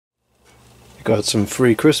Got some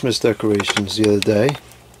free Christmas decorations the other day.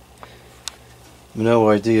 No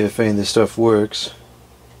idea if any of this stuff works.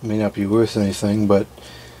 It may not be worth anything, but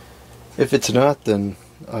if it's not, then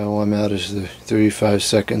all I'm out is the 35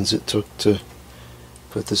 seconds it took to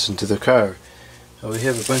put this into the car. We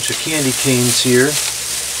have a bunch of candy canes here,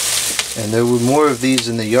 and there were more of these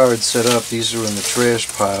in the yard set up. These are in the trash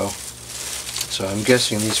pile, so I'm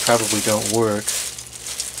guessing these probably don't work,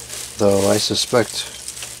 though I suspect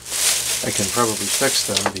I can probably fix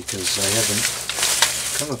them because I haven't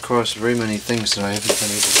come across very many things that I haven't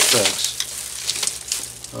been able to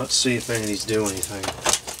fix. Let's see if any of these do anything.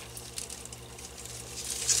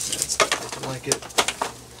 Nothing like it.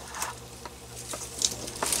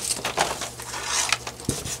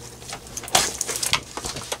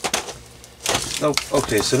 Nope.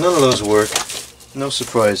 Okay, so none of those work. No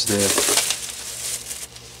surprise there.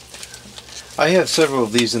 I have several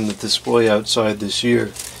of these in the display outside this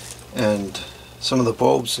year, and some of the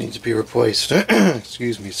bulbs need to be replaced.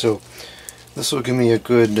 Excuse me. So this will give me a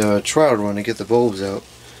good trial run to get the bulbs out.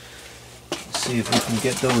 Let's see if we can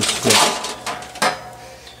get those fixed.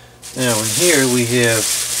 Now in here we have,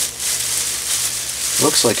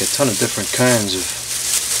 looks like a ton of different kinds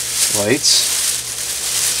of lights.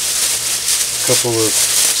 A couple of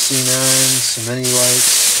C9s, some mini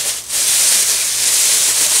lights.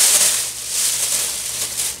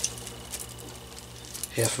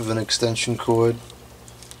 Half of an extension cord.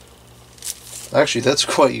 Actually, that's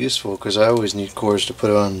quite useful because I always need cords to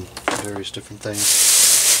put on various different things.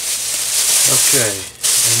 Okay,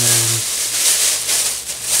 and then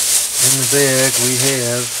in the bag we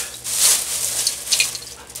have,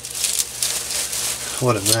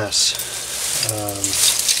 what a mess.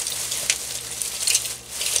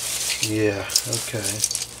 Yeah, okay.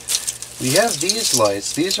 We have these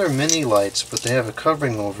lights. These are mini lights, but they have a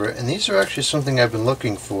covering over it, and these are actually something I've been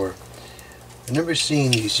looking for. I remember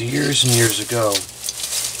seeing these years and years ago.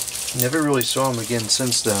 Never really saw them again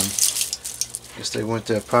since then. Guess they weren't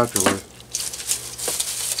that popular.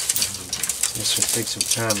 This will take some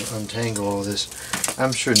time to untangle all this.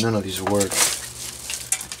 I'm sure none of these work.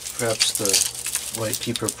 Perhaps the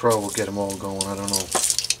Lightkeeper Pro will get them all going. I don't know.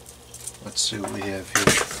 Let's see what we have here.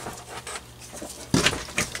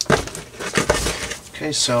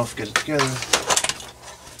 Okay, self, get it together.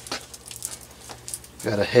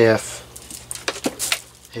 Got a half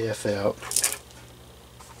out.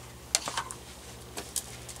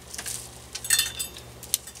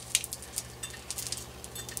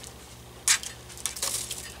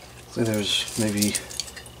 I think there's maybe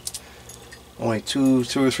only two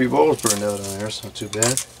or three bulbs burned out on there. It's not too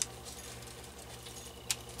bad.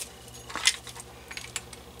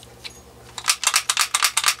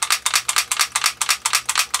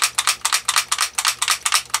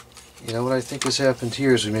 You know what I think has happened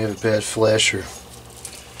here is we may have a bad flasher.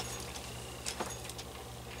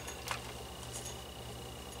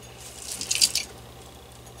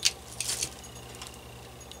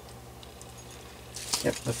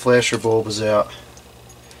 Yep, the flasher bulb is out.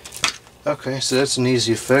 Okay, so that's an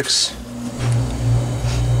easy fix.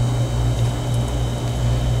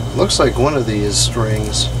 Looks like one of these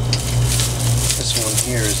strings, this one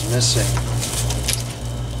here, is missing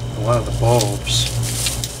one of the bulbs.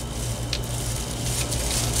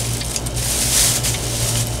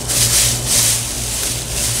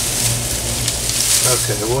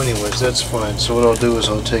 Okay, well anyways, that's fine. So what I'll do is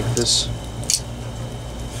I'll take this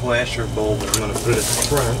flasher bulb and I'm going to put it at the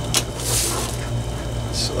front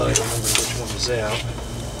so that I remember which one is out.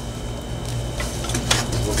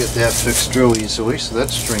 We'll get that fixed real easily, so that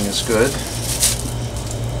string is good.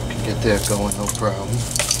 Can get that going, no problem.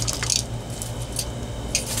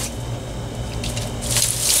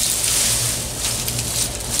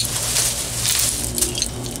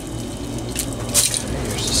 Okay,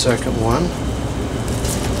 here's the second one.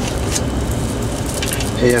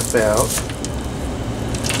 Half out.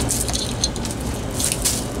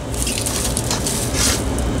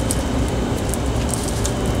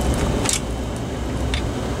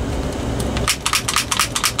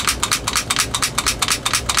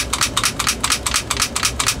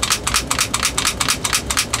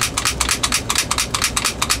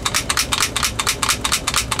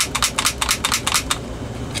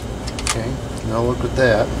 Okay, now look at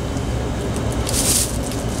that.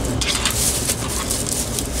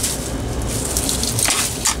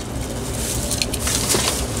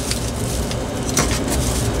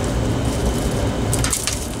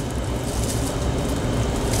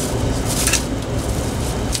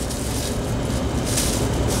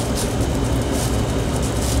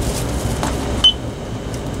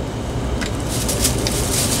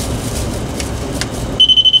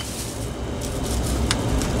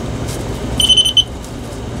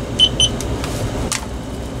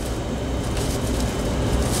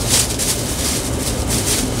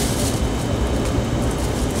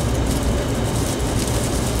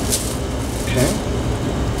 Okay.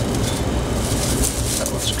 That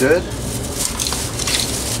looks good.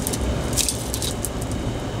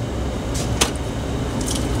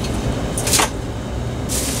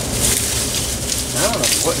 I don't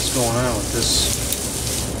know what is going on with this.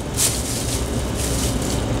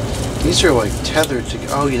 These are like tethered to.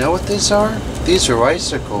 Oh, you know what these are? These are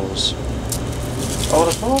icicles. Oh,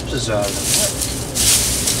 the bulbs is out of them.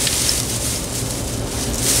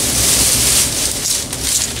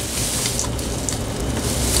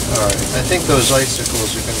 Alright, I think those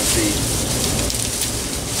icicles are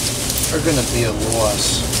gonna be a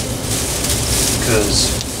loss,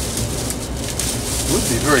 because it would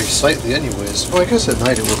be very sightly anyways. Well, I guess at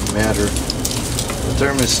night it wouldn't matter, but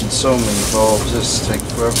they're missing so many bulbs. This will take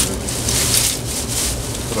forever to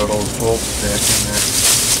put all those bulbs back in there.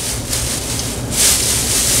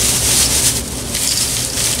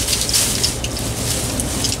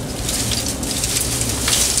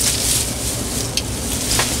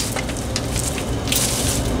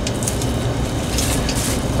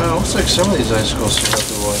 Well, it looks like some of these icicles still have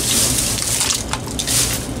the lights in them.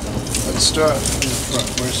 Let's start in the front.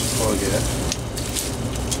 Where's the plug at?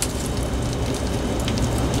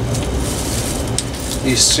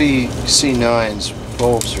 These C9s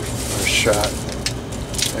bulbs are shot.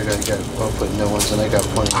 I'll put new ones, and I got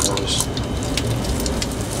plenty of those.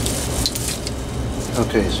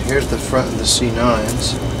 Okay, so here's the front of the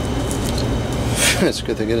C9s. It's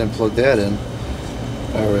good they didn't plug that in.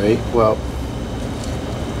 Alright, well,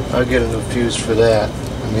 I'll get a new fuse for that.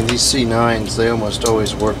 I mean, these C9s, they almost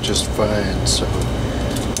always work just fine, so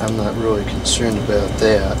I'm not really concerned about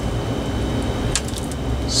that.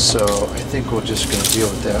 So I think we're just going to deal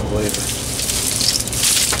with that later.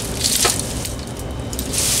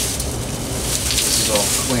 This is all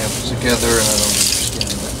clamped together, and I don't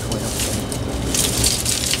understand that clamp thing.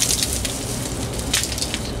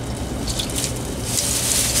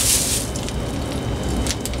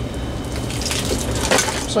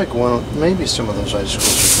 Looks like maybe some of those icicles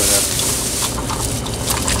are good at.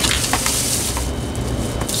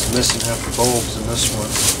 It's missing half the bulbs in this one.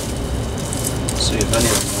 Let's see if any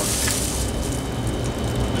of them work.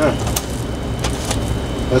 Huh.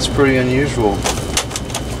 That's pretty unusual.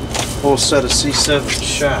 Whole set of C7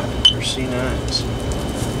 shot, or C9s.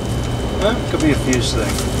 Huh, could be a fuse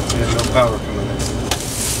thing. There's no power coming in.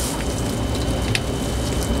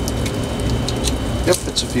 Yep,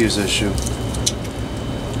 it's a fuse issue.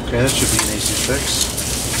 Okay, that should be an easy fix.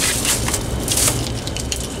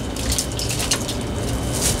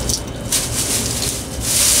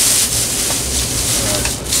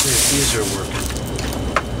 Alright, let's see if these are working.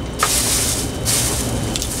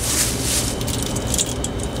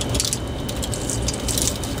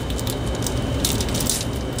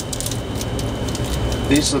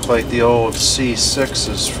 These look like the old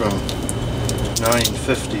C6s from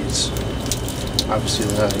 950s. Obviously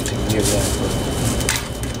they're not anything near that, but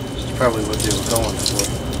probably what they were going for.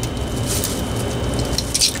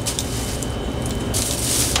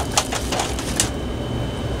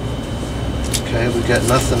 Okay, we got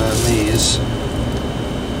nothing on these.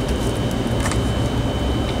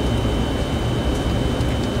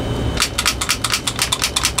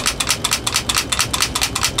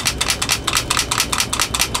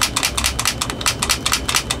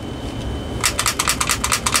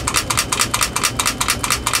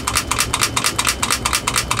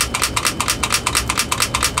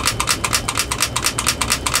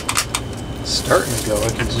 Starting to go. I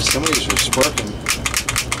can see some of these are sparking.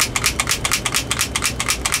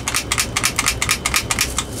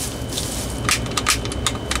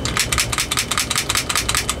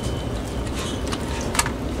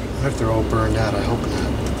 I wonder if they're all burned out. I hope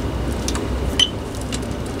not.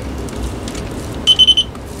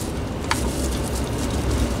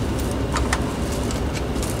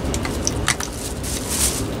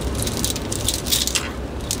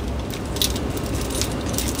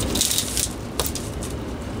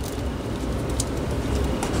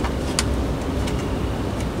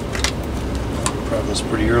 Problem's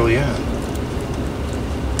pretty early on.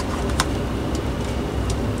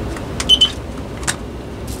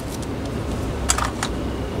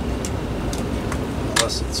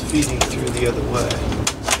 Unless it's feeding through the other way.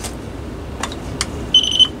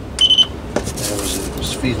 That was it. It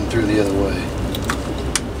was feeding through the other way.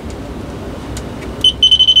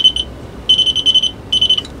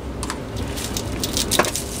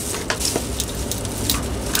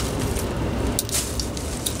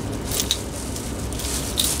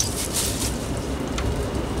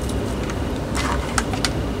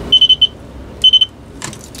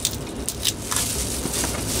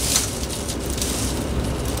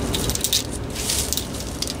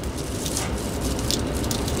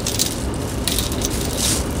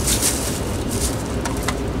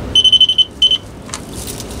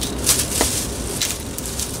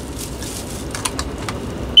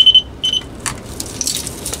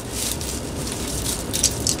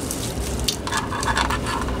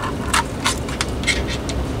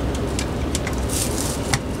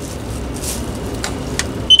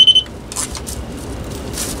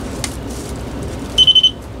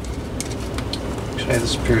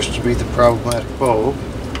 This appears to be the problematic bulb.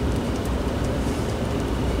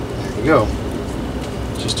 There we go.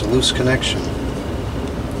 Just a loose connection.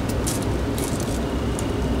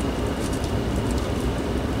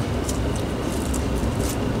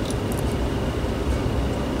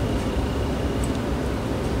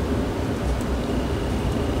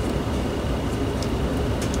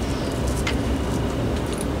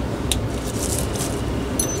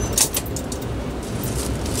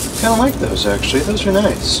 I kind of like those actually, those are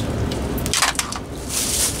nice.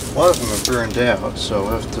 A lot of them are burned out, so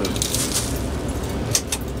I'll have to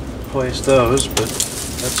replace those, but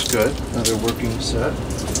that's good. Another working set.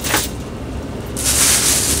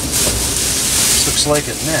 This looks like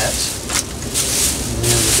a net. And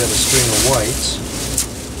then we've got a string of whites.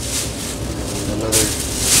 And another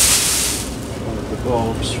one of the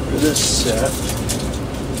bulbs for this set.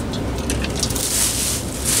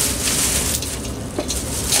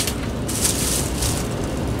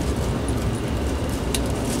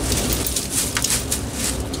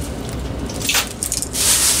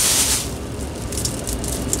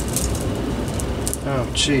 Oh,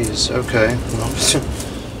 geez. Okay. Well,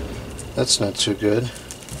 that's not too good.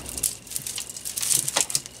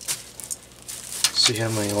 Let's see how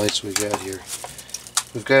many lights we got here.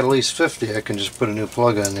 We've got at least 50. I can just put a new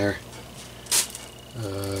plug on there.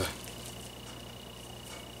 No,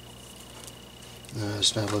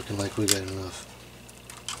 it's not looking like we got enough.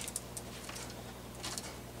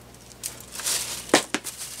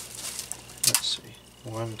 Let's see.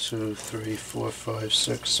 1, 2, 3, 4, 5,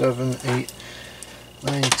 6, 7, 8,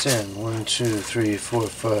 9, 10. 1, 2, 3, 4,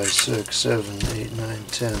 5, 6, 7, 8, 9,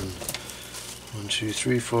 10. 1, 2,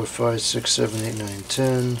 3, 4, 5, 6, 7, 8, 9,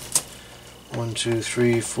 10. 1, 2,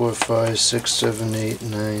 3, 4, 5, 6, 7, 8,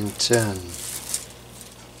 9, 10.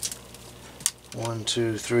 1,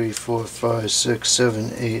 2, 3, 4, 5, 6,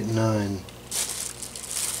 7, 8, 9.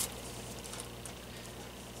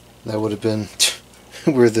 That would have been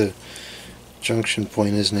where the junction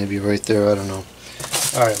point is, maybe right there, I don't know.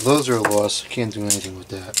 Alright, those are a loss. Can't do anything with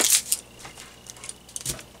that.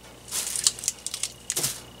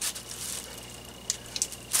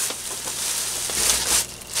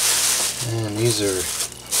 And these are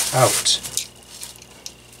out.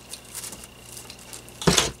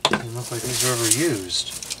 Doesn't look like these are ever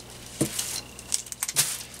used.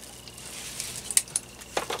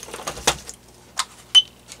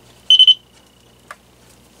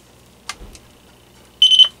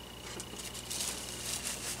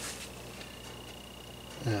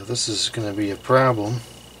 Now this is going to be a problem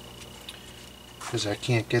because I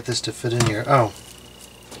can't get this to fit in here. Oh,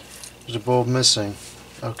 there's a bulb missing.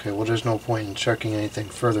 Okay, well there's no point in checking anything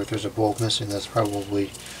further if there's a bulb missing. That's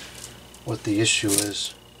probably what the issue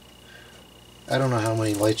is. I don't know how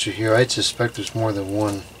many lights are here. I'd suspect there's more than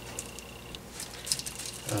one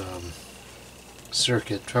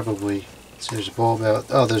circuit. Probably. See, there's a bulb out.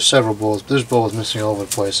 Oh, there's several bulbs. There's bulbs missing all over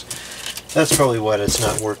the place. That's probably why it's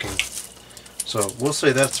not working. So we'll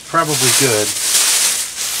say that's probably good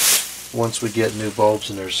once we get new bulbs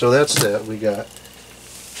in there. So that's that. We got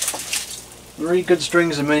 3 good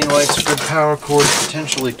strings of mini lights, good power cord,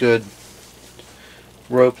 potentially good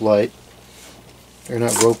rope light, or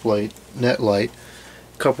not rope light, net light.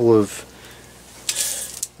 A couple of,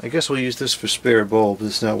 I guess we'll use this for spare bulbs.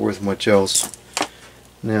 It's not worth much else.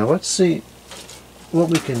 Now let's see what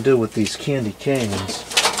we can do with these candy canes.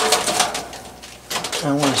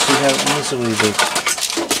 I want to see how easily the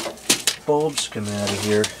bulbs come out of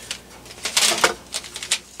here.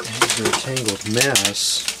 These are a tangled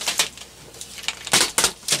mess.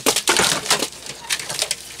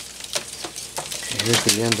 Okay, here's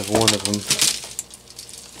the end of one of them.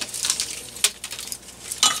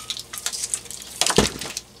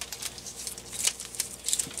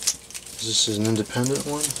 Is this an independent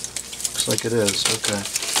one? Looks like it is. Okay.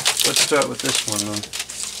 Let's start with this one then.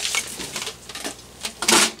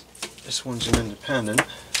 This one's an independent.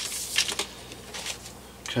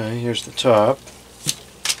 Okay, here's the top.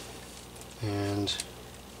 And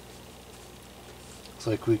looks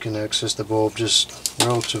like we can access the bulb just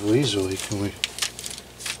relatively easily. Can we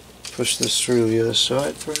push this through the other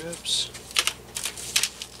side perhaps?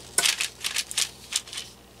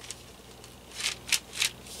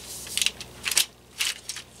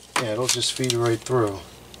 Yeah, it'll just feed right through.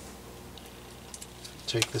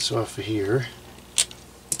 Take this off of here.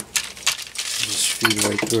 Just feed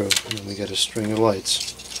right through. And then we got a string of lights.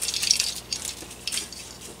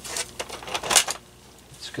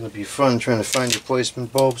 It's going to be fun trying to find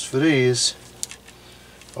replacement bulbs for these.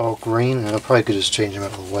 All green. I probably could just change them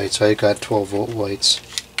out with whites. I got 12 volt lights.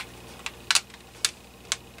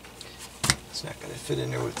 It's not going to fit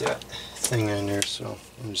in there with that thing in there, so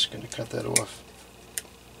I'm just going to cut that off.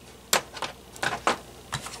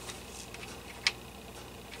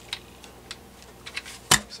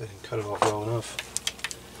 I didn't cut it off well enough.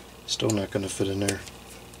 Still not going to fit in there.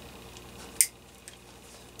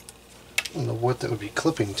 I don't know what that would be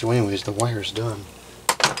clipping to anyways, the wire's done.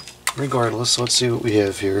 Regardless, let's see what we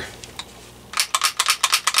have here.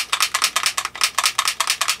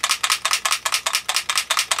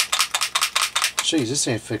 Jeez, this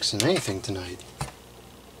ain't fixing anything tonight.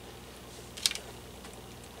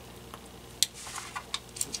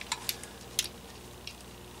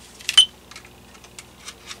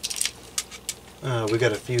 We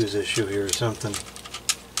got a fuse issue here or something.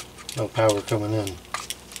 No power coming in.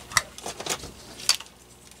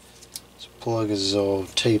 This plug is all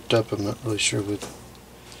taped up. I'm not really sure what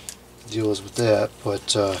the deal is with that, but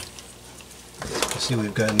see,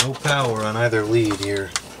 we've got no power on either lead here.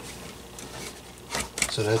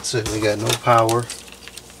 So that's it. We got no power.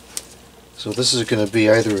 So this is going to be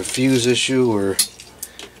either a fuse issue or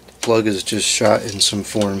the plug is just shot in some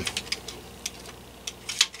form.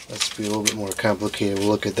 Let's be a little bit more complicated. We'll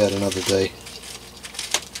look at that another day,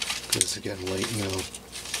 because it's getting late, you know.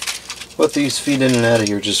 But these feed in and out of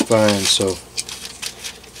here just fine, so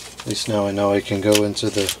at least now I know I can go into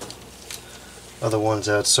the other ones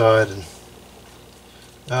outside and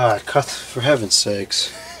I cut, for heaven's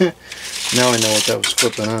sakes. Now I know what that was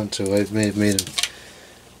clipping onto. I may have made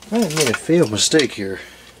a fatal mistake here.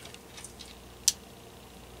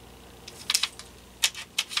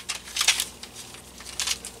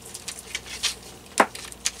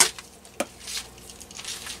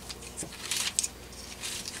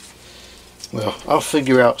 Well, I'll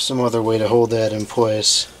figure out some other way to hold that in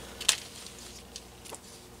place.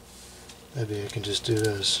 Maybe I can just do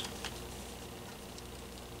this.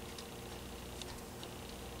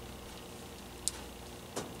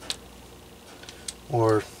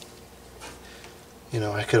 Or, you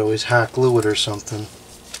know, I could always hot glue it or something.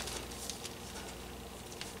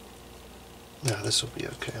 No, this will be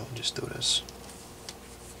okay. I'll just do this.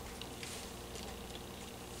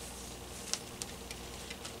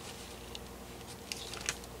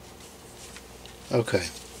 Okay.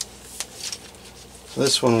 So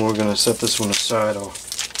this one, we're going to set this one aside. I'll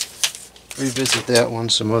revisit that one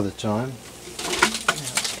some other time.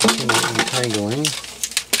 Let's continue untangling.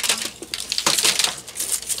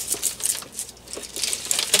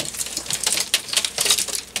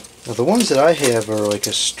 Now the ones that I have are like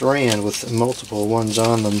a strand with multiple ones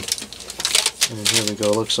on them. And here we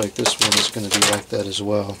go. Looks like this one is going to be like that as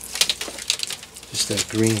well. Just that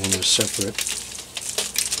green one is separate.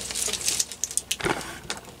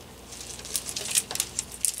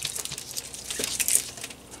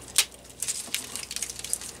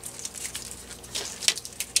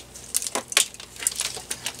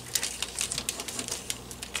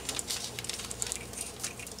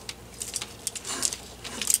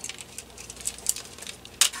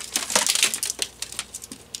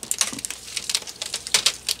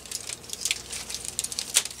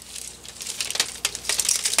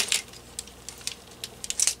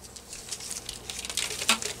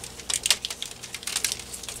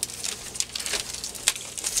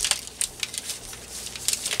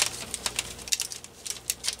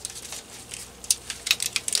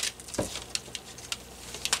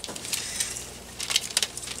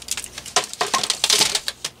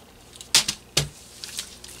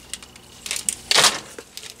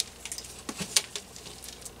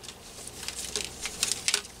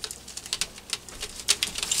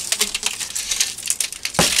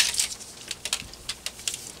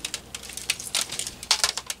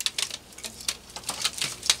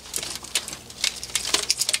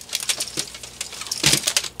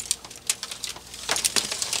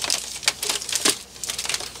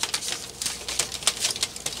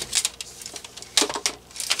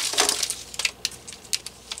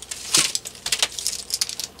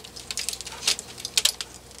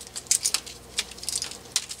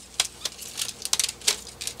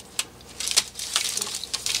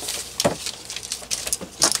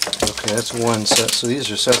 Okay, that's one set. So these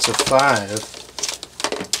are sets of 5.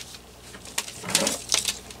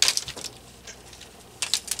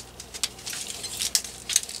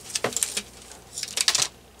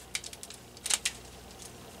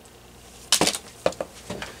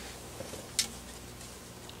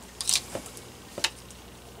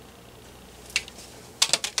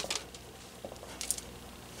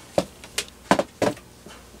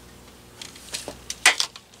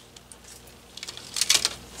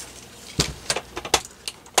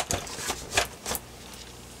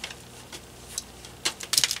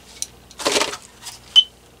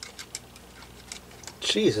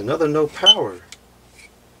 Geez, another no power.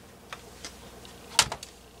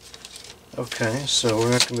 Okay, so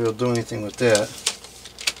we're not going to be able to do anything with that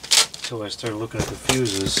until I start looking at the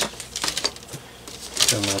fuses,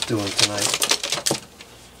 which I'm not doing tonight.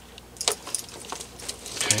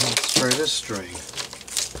 Okay, let's try this string.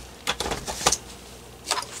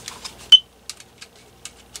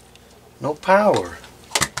 No power.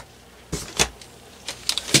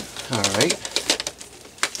 Alright.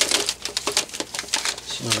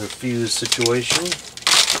 It's another fuse situation.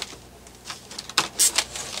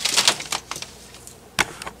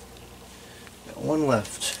 Got one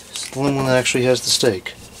left. It's the only one that actually has the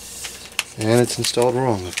stake. And it's installed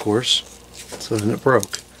wrong, of course. So then it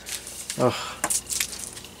broke. Ugh.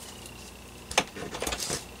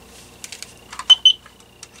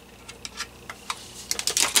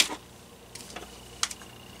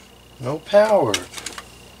 No power.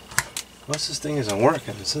 Unless this thing isn't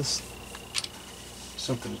working. Is this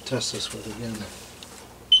something to test this with again?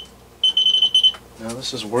 Now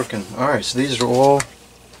this is working. Alright, so these are all...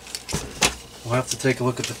 We'll have to take a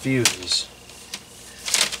look at the fuses.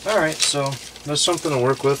 Alright, so there's something to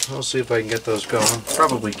work with. I'll see if I can get those going.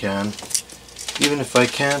 Probably can. Even if I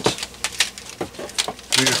can't,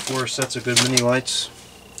 3 or 4 sets of good mini lights.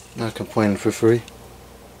 Not complaining for free.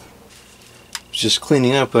 Just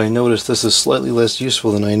cleaning up, I noticed this is slightly less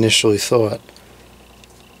useful than I initially thought.